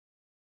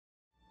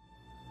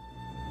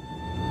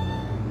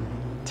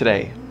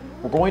Today,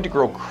 we're going to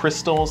grow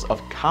crystals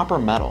of copper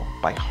metal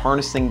by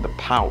harnessing the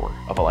power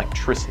of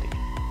electricity.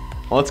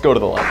 Well, let's go to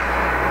the lab.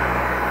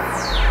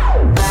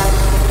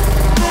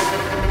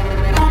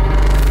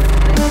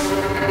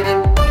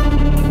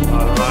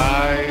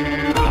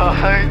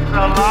 It's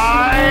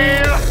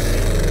alive!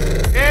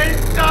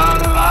 It's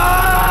alive!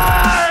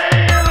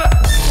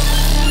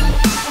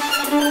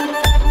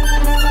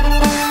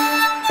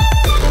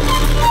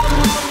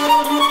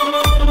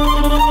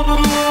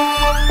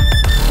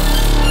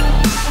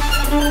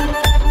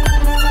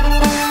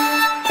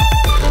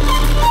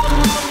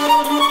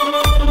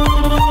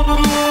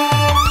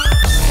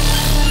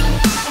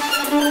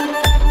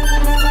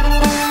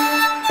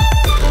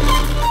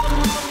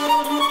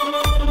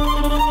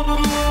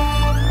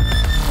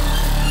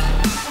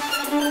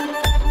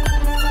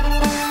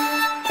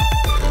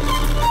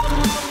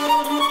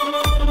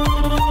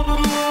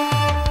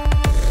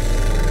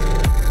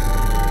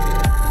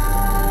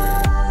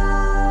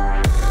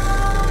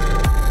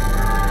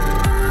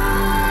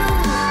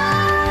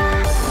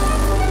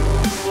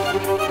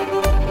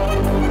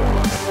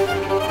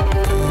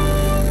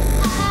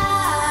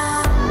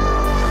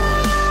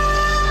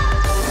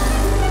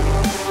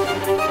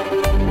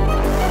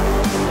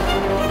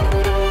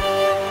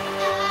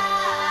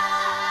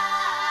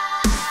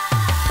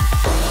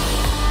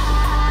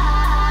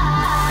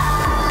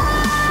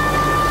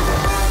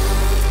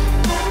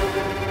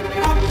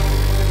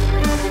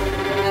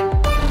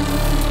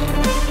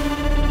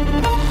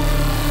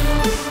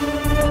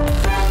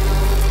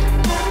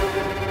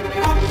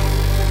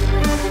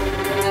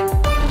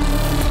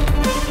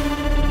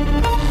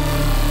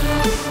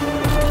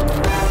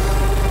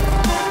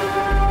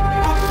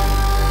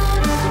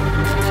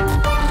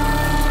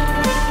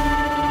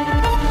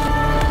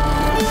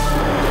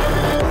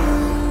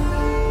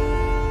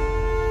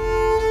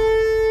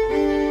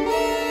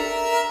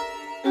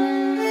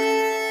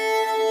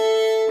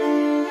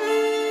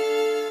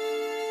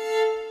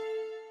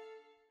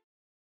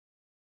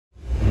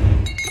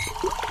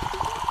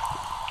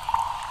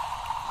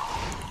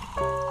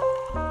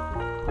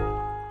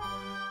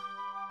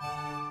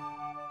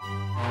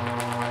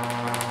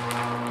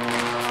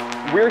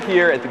 We're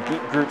here at the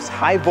Geek Group's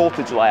high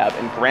voltage lab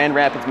in Grand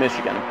Rapids,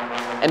 Michigan,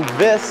 and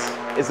this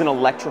is an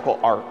electrical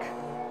arc.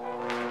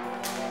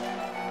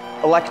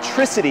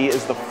 Electricity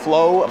is the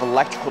flow of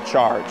electrical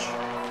charge.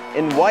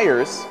 In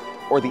wires,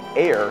 or the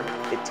air,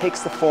 it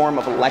takes the form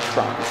of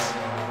electrons.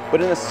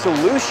 But in a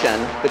solution,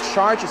 the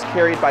charge is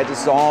carried by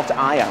dissolved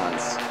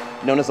ions,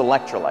 known as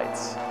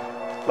electrolytes.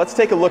 Let's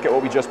take a look at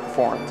what we just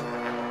performed.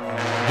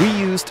 We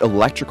used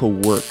electrical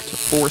work to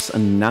force a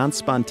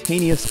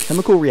non-spontaneous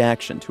chemical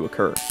reaction to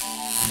occur.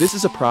 This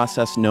is a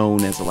process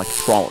known as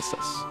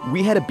electrolysis.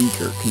 We had a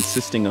beaker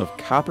consisting of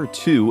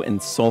copper-2 and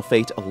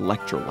sulfate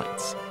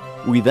electrolytes.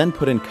 We then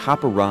put in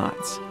copper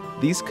rods.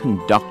 These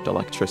conduct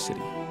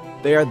electricity.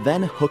 They are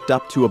then hooked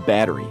up to a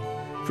battery.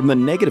 From the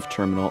negative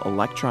terminal,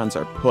 electrons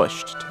are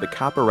pushed to the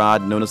copper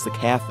rod known as the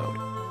cathode.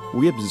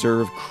 We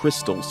observe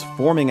crystals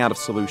forming out of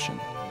solution.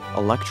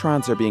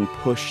 Electrons are being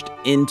pushed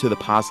into the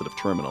positive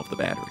terminal of the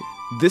battery.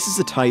 This is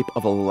a type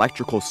of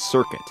electrical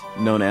circuit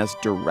known as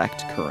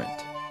direct current.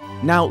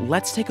 Now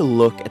let's take a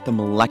look at the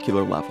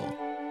molecular level.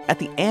 At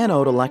the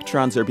anode,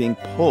 electrons are being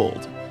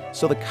pulled,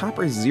 so the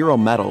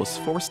copper-0 metal is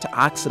forced to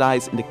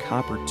oxidize into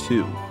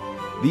copper-2.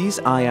 These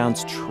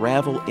ions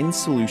travel in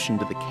solution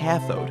to the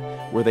cathode,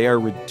 where they are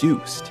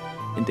reduced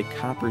into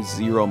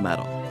copper-0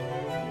 metal.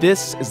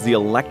 This is the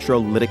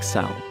electrolytic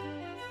cell.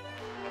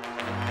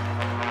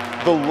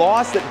 The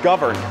laws that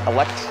govern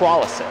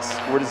electrolysis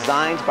were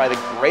designed by the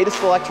greatest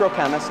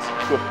electrochemist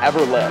to have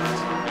ever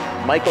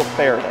lived, Michael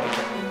Faraday.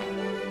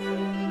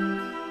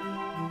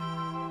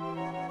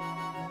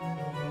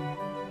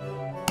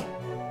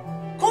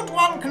 Could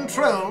one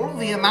control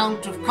the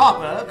amount of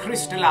copper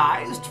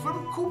crystallized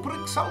from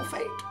cupric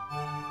sulfate?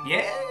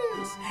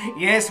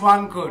 Yes,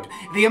 one could.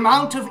 The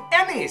amount of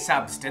any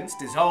substance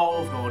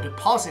dissolved or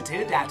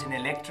deposited at an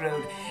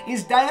electrode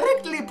is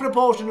directly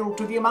proportional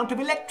to the amount of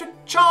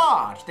electric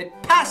charge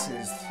that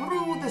passes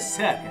through the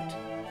circuit.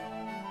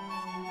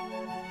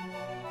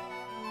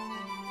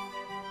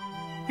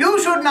 You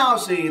should now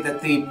see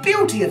that the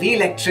beauty of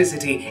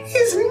electricity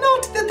is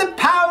not that the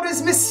power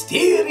is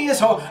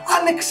mysterious or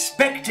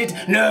unexpected.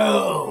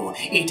 No,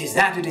 it is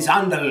that it is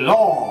under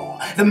law.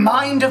 The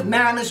mind of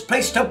man is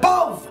placed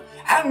above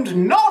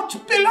and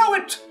not below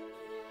it.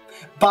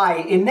 By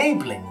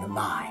enabling the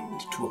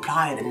mind to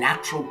apply the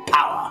natural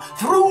power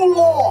through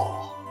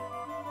law,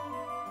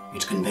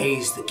 it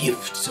conveys the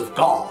gifts of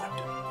God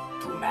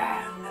to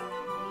man.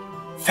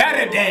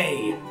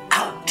 Faraday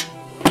out.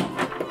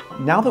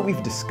 Now that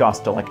we've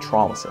discussed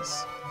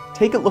electrolysis,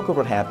 take a look at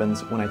what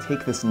happens when I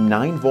take this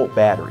 9-volt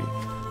battery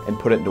and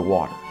put it into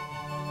water.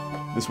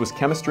 This was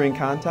Chemistry in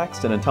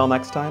Context, and until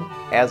next time,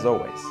 as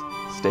always,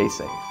 stay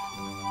safe.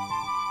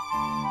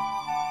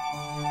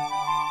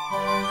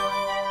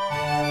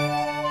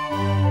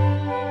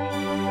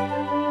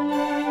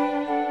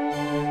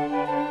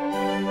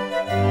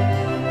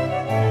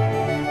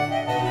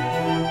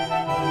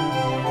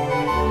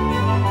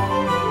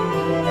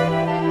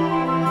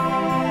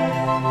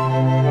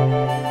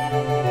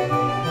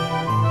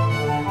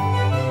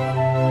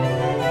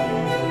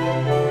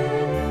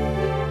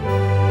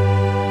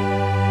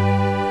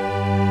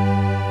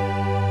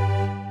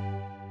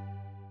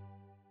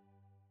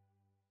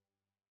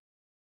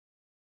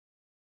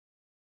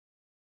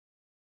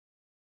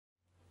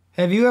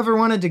 Have you ever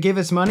wanted to give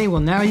us money?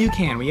 Well, now you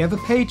can. We have a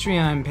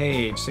Patreon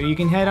page, so you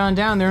can head on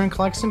down there and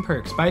collect some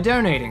perks by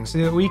donating so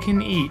that we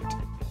can eat.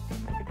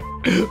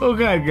 Oh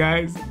God,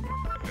 guys.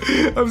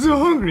 I'm so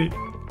hungry.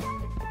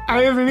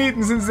 I haven't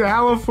eaten since the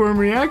haloform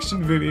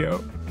reaction video.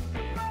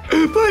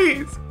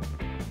 Please.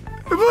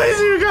 Please,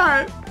 you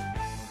guys.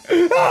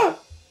 Ah!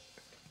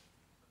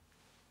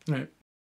 All right.